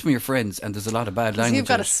if it comes from your friends and there's a lot of bad language, you've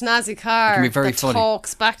got a snazzy car it can be very that funny.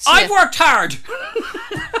 talks back to you. I've worked hard.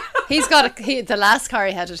 He's got the last car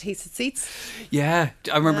he had heated seats. Yeah,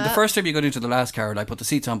 I remember the first time you got into the last car and I put the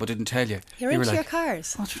seats on but didn't tell you. You're you into were your like,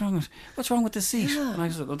 cars. What's wrong with this seat? Yeah. And I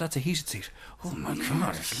said, oh, that's a heated seat. Oh my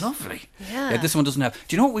God, it's lovely. Yeah. This one doesn't have.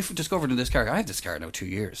 Do you know what we've discovered in this car? I have this car now 2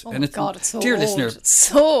 years. Oh and it's, God, it's so dear old. listener, It's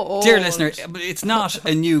so old. Dear listener, but it's not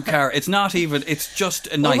a new car. It's not even. It's just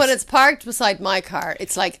a nice. When it's parked beside my car,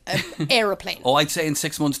 it's like an aeroplane. Oh, I'd say in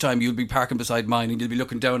 6 months' time you'll be parking beside mine and you'll be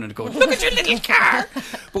looking down and going, look at your little car.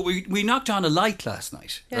 But we we knocked on a light last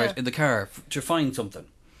night, Yeah. right, in the car to find something.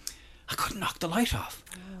 I couldn't knock the light off.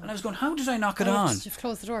 And I was going, how did I knock it on? Did you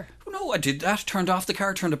close the door? No, I did that. Turned off the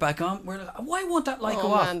car, turned it back on. We're like, why won't that light go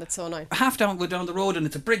Oh off? man, that's so annoying. Half down, we're down the road, and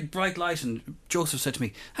it's a big, bright light. And Joseph said to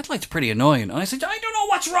me, that light's pretty annoying. And I said, I don't know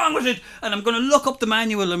what's wrong with it. And I'm going to look up the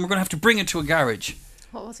manual, and we're going to have to bring it to a garage.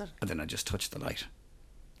 What was it? And then I just touched the light.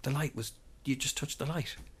 The light was, you just touch the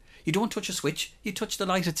light. You don't touch a switch, you touch the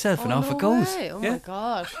light itself, and off no it goes. way. Oh Yeah. my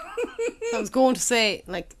god. I was going to say,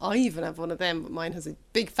 like, I even have one of them, but mine has a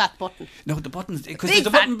big fat button. No, the buttons, because Big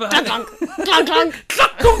there's a fat button behind. clunk,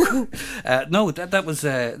 clunk, clunk. No, that was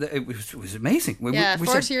it was amazing. Yeah, we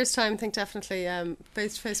 40 said, years' time, I think definitely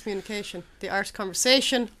face-to-face communication, the art of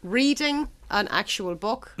conversation, reading an actual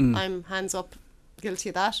book. I'm hands up, guilty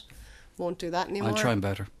of that. Won't do that anymore. I'm trying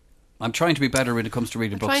better. I'm trying to be better when it comes to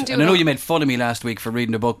reading try books. and do And I it know all. you made fun of me last week for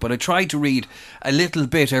reading a book, but I try to read a little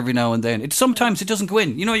bit every now and then. Sometimes it doesn't go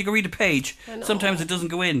in. You know, you can read a page. know. Sometimes it doesn't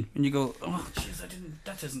go in, and you go, "Oh, jeez,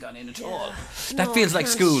 that hasn't gone in at all." That No, feels I like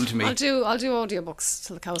can't. school to me. I'll do audiobooks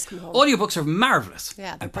till the cows come home. Audiobooks are marvellous.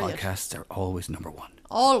 Yeah, they're and brilliant. podcasts are always number one,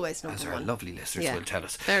 Always number as our one. lovely listeners Yeah. will tell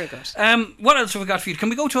us. Very good. What else have we got for you? Can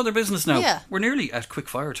we go to other business now? Yeah. We're nearly at quick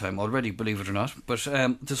fire time already, believe it or not. But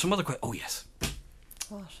there's some other... Oh, yes.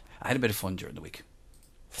 What? I had a bit of fun during the week.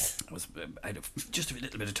 I had just a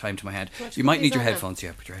little bit of time to my hand. What, You might put need these your on now? headphones.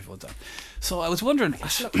 Yeah, put your headphones on. So I was wondering...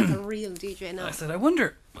 Look like a real DJ now. I said, I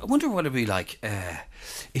wonder what it'd be like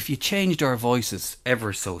if you changed our voices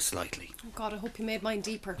ever so slightly. Oh God, I hope you made mine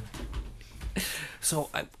deeper.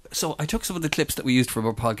 So I took some of the clips that we used from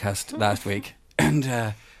our podcast last week, and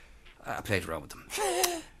I played around with them.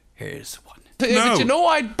 Here's one. But you know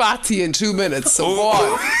I'd bat you in 2 minutes, so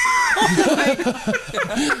what?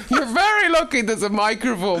 You're very lucky there's a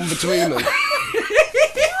microphone between us.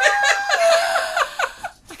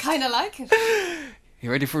 I kind of like it.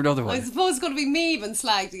 You ready for another I one? suppose it's going to be me even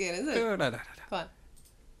slagged again, is it? No. Come on.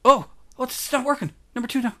 Oh, it's not working. Number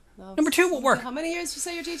 2 now. No, Number 2 won't work. How many years did you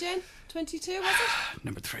say you're DJing? 22, was it?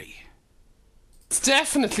 Number 3. It's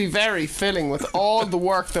definitely very filling with all the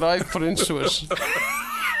work that I've put into it. So,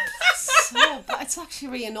 but it's actually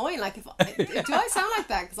really annoying. Like, do I sound like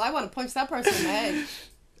that? Because I want to punch that person in the head.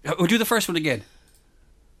 We'll do the first one again.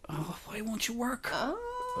 Oh, why won't you work? Oh,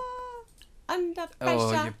 and that Oh,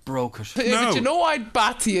 pressure. you broke it. But you know I'd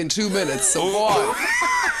bat you in 2 minutes, so what?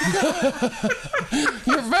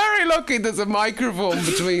 You're very lucky there's a microphone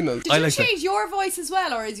between us. Did I you like that. change your voice as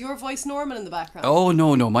well, or is your voice normal in the background? Oh,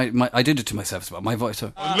 no. My I did it to myself as well. My voice.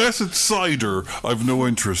 Unless it's cider, I've no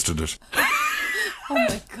interest in it. Oh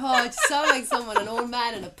my God, you sound like someone, an old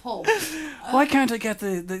man in a pub. Why can't I get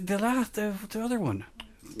the other one?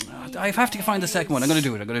 I have to find the second one. I'm going to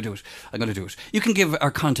do it. You can give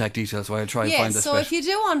our contact details while I try and find Yes, this so bit. if you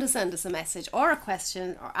do want to send us a message or a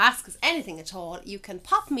question or ask us anything at all, you can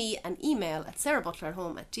pop me an email at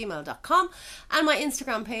sarahbutleratHome@gmail.com, and my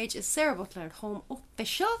Instagram page is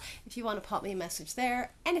sarahbutleratHomeOfficial. If you want to pop me a message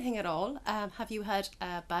there, anything at all. Have you had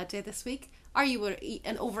a bad day this week? Are you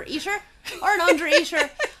an overeater or an undereater?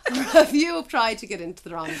 Or have you tried to get into the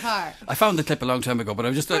wrong car? I found the clip a long time ago, but I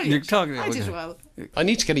was just you're talking. I did well. I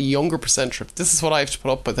need to get a younger percenter. This is what I have to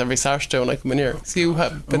put up with every Saturday when I come in here. So you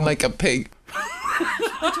have been like a pig.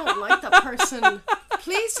 I don't like that person.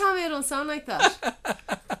 Please tell me I don't sound like that.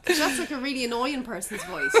 'Cause that's like a really annoying person's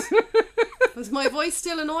voice. Was my voice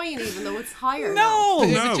still annoying even though it's higher? now?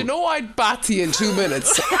 But you know I'd bat you in 2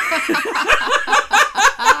 minutes.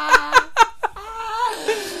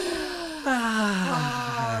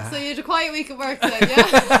 So you had a quiet week at work then,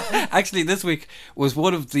 yeah? Actually, this week was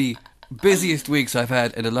one of the busiest weeks I've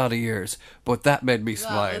had in a lot of years, but that made me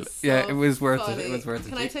smile. was so Yeah, it was worth funny. it. It was worth it.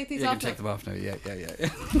 Can I take these you off can take now? them off now. Yeah.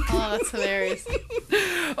 Oh, that's hilarious.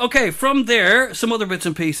 Okay, from there, some other bits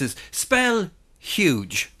and pieces. Spell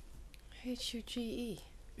huge. H-U-G-E.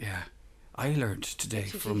 Yeah. I learned today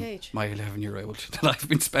from H-U-G-H. my 11-year-old that I've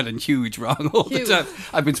been spelling huge wrong all Hugh. the time.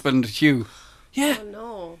 I've been spelling it Hugh. Yeah. Oh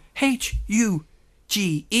no.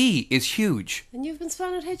 H-U-G-E is huge. And you've been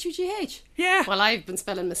spelling it H-U-G-H? Yeah. Well, I've been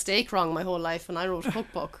spelling mistake wrong my whole life when I wrote a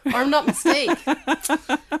cookbook. Or not mistake.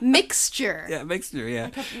 Mixture. Yeah, mixture,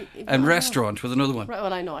 yeah. I And restaurant was another one. Right,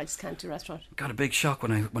 well, I know, I just can't do restaurant. Got a big shock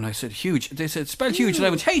when I said huge. They said spell huge, and I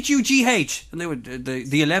went H-U-G-H, and they would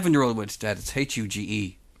the 11-year-old went, Dad, it's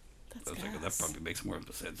H-U-G-E. I was like, that probably makes more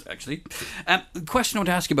sense, actually. The question I want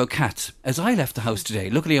to ask you about cats. As I left the house today,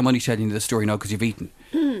 luckily I'm only telling you the story now because you've eaten.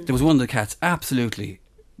 There was one of the cats absolutely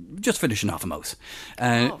just finishing off a mouse.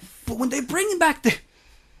 But when they bring back the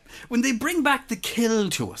kill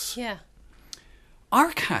to us, Yeah.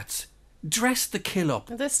 our cats dress the kill up.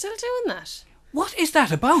 They're still doing that. What is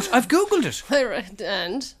that about? I've googled it.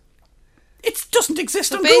 And It doesn't exist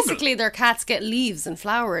So on Google. basically, their cats get leaves and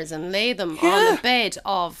flowers and lay them on a bed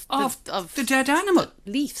of the dead animal.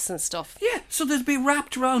 leaves and stuff. Yeah, so they'd be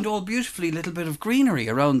wrapped around all beautifully, a little bit of greenery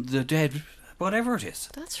around the dead, whatever it is.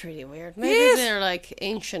 That's really weird. Maybe Yes. they're like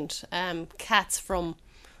ancient cats from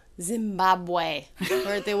Zimbabwe,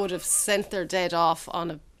 where they would have sent their dead off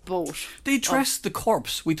on a boat. They dress the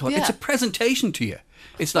corpse, we thought. Yeah. It's a presentation to you.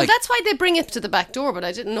 It's Well, like... that's why they bring it to the back door, but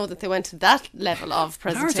I didn't know that they went to that level of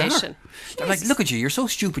presentation. They're like, look at you, you're so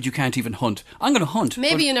stupid you can't even hunt. I'm going to hunt.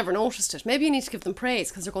 Maybe you never noticed it. Maybe you need to give them praise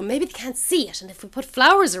because they're going, maybe they can't see it, and if we put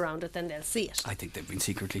flowers around it, then they'll see it. I think they've been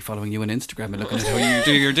secretly following you on Instagram and looking at how you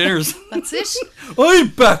do your dinners. That's it. I'll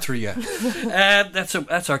batter you.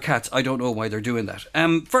 That's our cats. I don't know why they're doing that.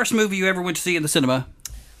 First movie you ever went to see in the cinema?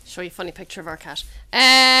 Show you a funny picture of our cat.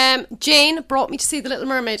 Jane brought me to see The Little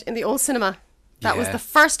Mermaid in the old cinema. That was Yeah. the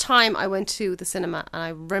first time I went to the cinema, and I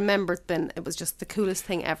remember it was just the coolest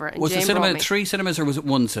thing ever. And Was Jane the cinema brought at me. 3 cinemas or was it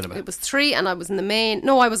 1 cinema? It was 3, and I was in the main.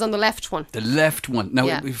 No, I was on the left one. The left one. Now,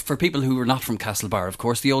 Yeah. for people who were not from Castlebar, of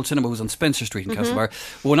course, the old cinema was on Spencer Street Mm-hmm. in Castlebar.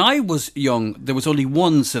 When I was young, there was only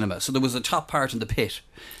 1 cinema, so there was a top part in the pit.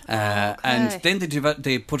 And then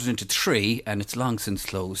they put it into 3, and it's long since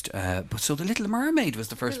closed. But so The Little Mermaid was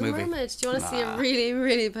the first Little movie. Mermaid. Do you want to see a really,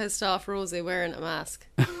 really pissed off Rosie wearing a mask?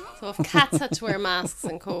 So if cats had to wear masks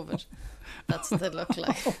in COVID, that's what they'd look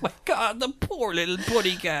like. Oh my God, the poor little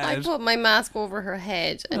buddy cat. I put my mask over her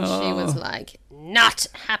head, and she was like, not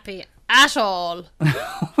happy at all.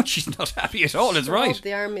 She's not happy at all, is right. Of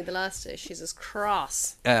the army the last day, she's as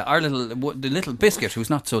cross. The little biscuit,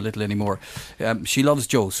 who's not so little anymore, she loves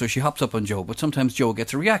Joe, so she hops up on Joe. But sometimes Joe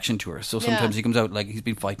gets a reaction to her, so sometimes Yeah. he comes out like he's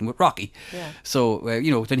been fighting with Rocky. Yeah. So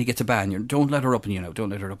then he gets a ban. Don't let her up on you now.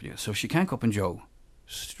 Don't let her up on you. So she can't go up on Joe.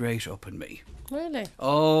 Straight up on me. Really?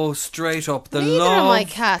 Oh, straight up. The Neither love. of my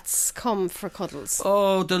cats come for cuddles.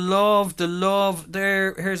 Oh, the love, the love.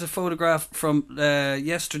 Here's a photograph from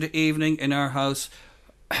yesterday evening in our house.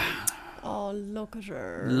 Oh, look at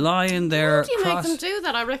her. Lying there. Why do you make cross- them do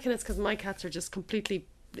that? I reckon it's because my cats are just completely...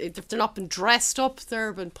 If they're not been dressed up,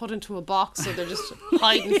 they're been put into a box, so they're just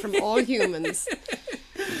hiding from all humans.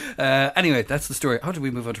 Anyway, that's the story. How did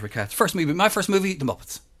we move on to our cats? My first movie, The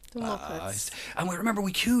Muppets. The Muppets. And we remember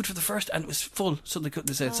we queued for the first, and it was full, so they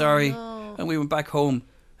said sorry, and we went back home.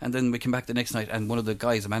 And then we came back the next night, and one of the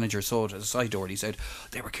guys, the manager, saw it at a side door, and he said,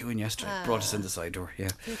 they were queuing yesterday. Brought us in the side door, yeah.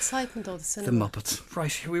 The excitement of the The cinema. Muppets.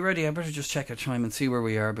 Right, are we ready? I better just check our time and see where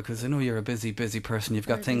we are, because I know you're a busy, busy person. You've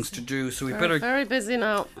got things to do, so we We're better... very busy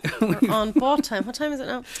now. We're on boat time. What time is it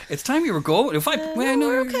now? It's time you were going. If I...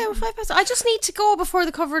 We're okay. We're 5 past. I just need to go before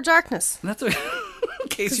the cover of darkness. That's in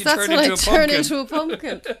case you That's turn when into I a turn pumpkin. into a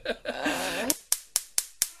pumpkin.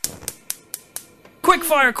 Quick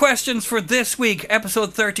fire questions for this week,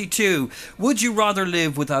 episode 32. Would you rather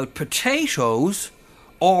live without potatoes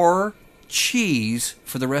or cheese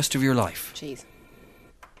for the rest of your life? Jeez.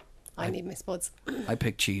 I need my spuds. I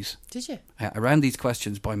picked cheese. Did you? I ran these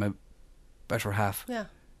questions by my better half. Yeah.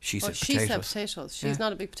 She said She potatoes. said potatoes. She's Yeah.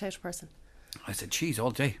 not a big potato person. I said cheese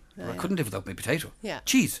all day. I couldn't live without my potato. Yeah.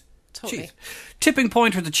 Cheese. Totally. Cheese. Tipping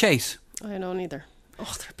point or the chase? I know neither.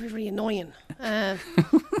 Oh, they're really annoying.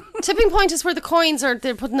 Tipping point is where the coins are.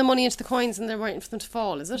 They're putting the money into the coins and they're waiting for them to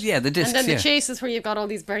fall, is it? Yeah, the discs, And then the yeah. chase is where you've got all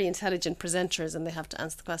these very intelligent presenters and they have to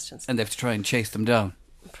answer the questions. And they have to try and chase them down.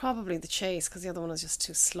 Probably the chase because the other one is just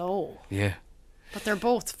too slow. Yeah. But they're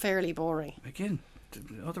both fairly boring. Again,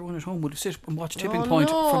 the other one at home would sit and watch Tipping Oh, Point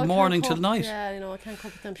no, I from can't morning till cope. night. Yeah, I can't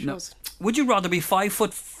cope with them No. shows. Would you rather be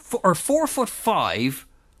 4'5"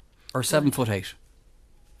 or 7'8"?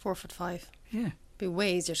 4'5". Yeah. Be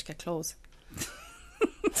way easier to get clothes.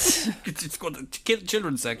 It's got the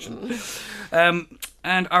children's section.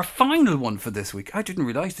 And our final one for this week. I didn't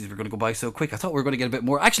realise these were going to go by so quick. I thought we were going to get a bit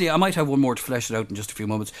more. Actually, I might have one more to flesh it out in just a few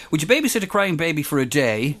moments. Would you babysit a crying baby for a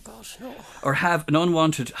day Gosh, no. or have an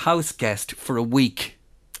unwanted house guest for a week?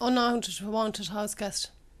 Unwanted house guest.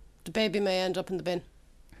 The baby may end up in the bin.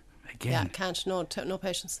 Yeah, Again. can't. No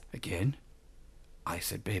patience. Again. I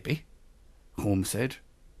said baby. Home said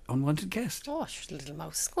unwanted guest. Oh, she's a little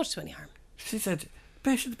mouse. It's going to do any harm. She said,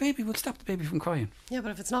 the baby will stop the baby from crying. Yeah, but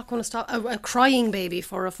if it's not going to stop a crying baby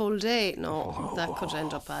for a full day, no, that could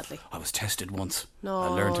end up badly. I was tested once. No, I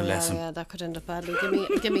learned a lesson. Yeah, that could end up badly.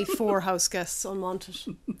 Give me 4 house guests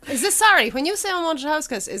unwanted. Is this when you say unwanted house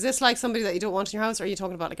guests? Is this like somebody that you don't want in your house, or are you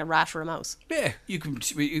talking about like a rat or a mouse? Yeah, you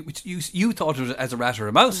thought of it as a rat or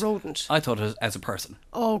a mouse. A rodent. I thought of it as a person.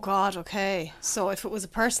 Oh God, okay. So if it was a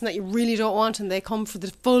person that you really don't want and they come for the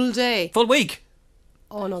full day, Full week.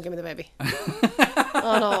 oh no, give me the baby.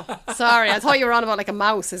 Oh no, sorry. I thought you were on about like a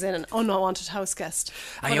mouse is in an unwanted house guest.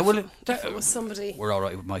 But yeah, well, if it was somebody, We're all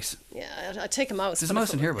right with mice. yeah, I'd take a mouse. There's a but mouse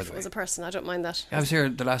if in it- here, by if the it way. was a person, I don't mind that. I was here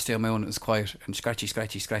the last day on my own. It was quiet and scratchy,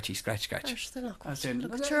 scratchy, scratchy, scratch, scratch. Gosh, they're not I was good. saying,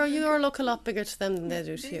 Look, sure, you look a lot bigger to them than they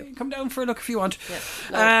do to you. come down for a look if you want. Yeah,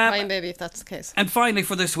 no, Um, Ryan baby, if that's the case. And finally,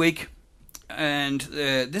 for this week, and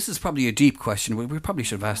this is probably a deep question. We probably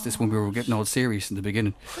should have asked this when we were getting all serious in the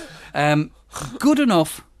beginning. Good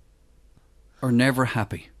enough or never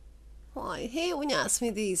happy? Oh, I hate when you ask me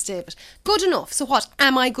these, David. Good enough. So what?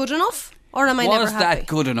 Am I good enough, or am I never Was happy? that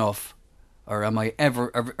good enough, or am I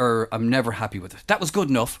or I'm never happy with it? That was good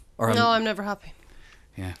enough, or No, I'm never happy.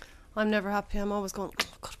 yeah, I'm never happy. I'm always going, oh,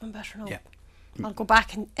 could have been better. No. yeah. I'll go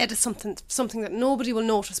back and edit something that nobody will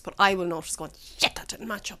notice, but I will notice. Going, shit, that didn't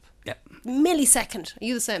match up. Yeah. Millisecond. Are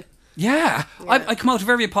you the same? Yeah. I come out of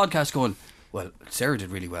every podcast going, well, Sarah did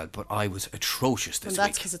really well, but I was atrocious this And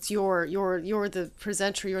that's week. because it's you're the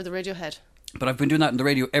presenter. You're the radio head. But I've been doing that in the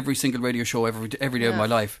radio, every single radio show, every day of my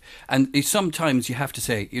life. And sometimes you have to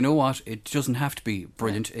say, you know what, it doesn't have to be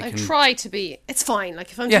brilliant. It I can, try to be. It's fine.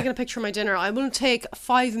 Like if I'm Yeah. taking a picture of my dinner, I will take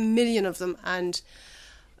 5 million of them and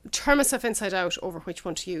turn myself inside out over which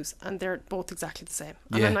one to use, and they're both exactly the same.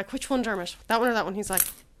 And Yeah. I'm like, which one, Dermot? That one or that one? He's like,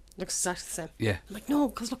 looks exactly the same. Yeah. I'm like, no,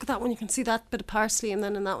 because look at that one, you can see that bit of parsley, and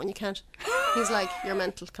then in that one you can't. He's like, you're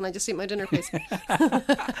mental. Can I just eat my dinner, please?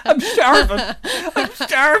 I'm starving. I'm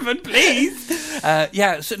starving, please.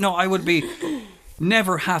 Yeah, so no, I would be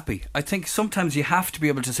never happy. I think sometimes you have to be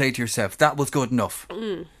able to say to yourself, that was good enough.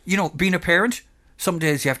 You know, being a parent, some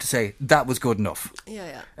days you have to say, that was good enough.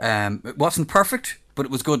 Yeah. It wasn't perfect, but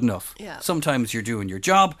it was good enough. Yeah. Sometimes you're doing your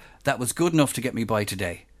job, that was good enough to get me by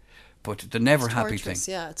today. But the never happy thing. Torturous,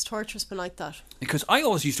 yeah, it's torturous being like that. Because I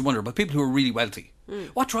always used to wonder about people who are really wealthy.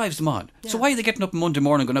 What drives them on? So why are they getting up Monday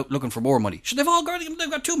morning and going out looking for more money? Should they've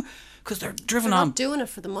got two? Because they're driven They're on. not doing it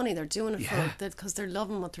for the money. They're doing it Yeah. because they're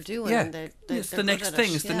loving what they're doing. Yeah, And it's they're the good next at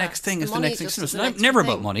thing. it. It's the Yeah, next thing. It's the money next thing. just So is it's an extra never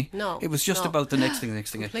thing. about money. No, it was just no. about the next thing. The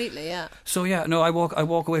next thing. Completely, yeah. So yeah, no, I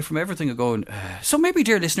walk away from everything and going. So maybe,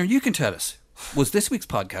 dear listener, you can tell us, was this week's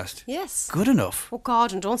podcast Yes. good enough? Oh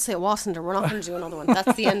God, and don't say it wasn't, or we're not going to do another one.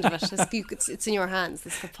 That's the end of it. It's in your hands.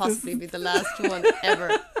 This could possibly be the last one ever.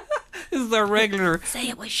 This is our regular. Say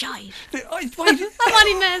it was shite. I'm I'm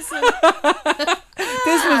only messing.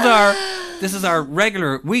 This is our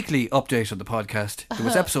regular weekly update on the podcast. It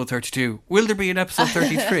was episode 32. Will there be an episode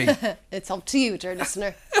 33? It's up to you, dear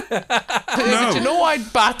listener. David, you know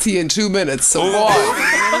I'd bat to you in 2 minutes, so Oh. what?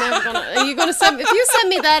 You're never gonna, are you gonna send? If you send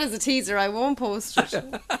me that as a teaser, I won't post it.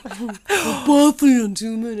 Both in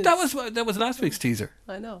 2 minutes. That was last week's teaser.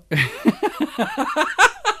 I know.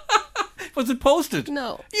 Was it posted?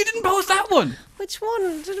 No. You didn't post that one. Which one?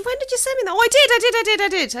 When did you send me that? Oh, I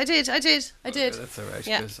did. That's all right.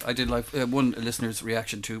 Yeah. 'Cause I did like one listener's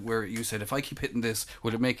reaction to where you said, if I keep hitting this,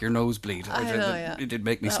 will it make your nose bleed? I know, yeah. It did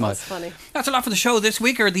make me That smile. was funny. That's a lot for the show this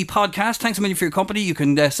week, or the podcast. Thanks a million for your company. You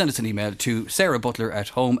can send us an email to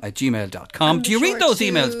sarahbutler@home@gmail.com. Do you read those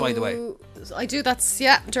emails, by the way? I do.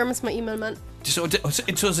 Dermot's my email man. So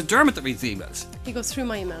is it Dermot that reads the emails? He goes through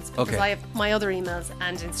my emails because Okay. I have my other emails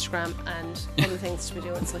and Instagram and other things to be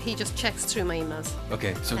doing. So he just checks through my emails.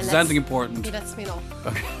 Okay, so if And there's lets- anything important, He lets me know.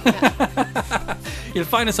 you'll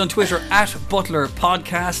find us on Twitter @Butler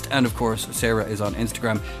Podcast, and of course Sarah is on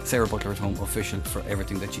Instagram, Sarah Butler at Home Official, for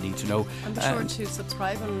everything that you need to know. And be sure to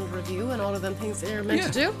subscribe and review and all of them things that you're meant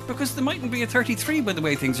to do. because there mightn't be a 33 by the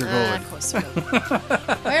way things are Ah, going. of course we will.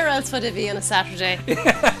 Where else would it be on a Saturday?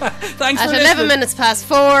 Thanks At for 11 listening. minutes past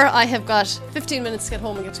 4, I have got 15 minutes to get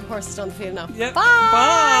home and get 2 horses down the field now. Yeah. Bye!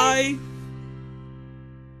 Bye.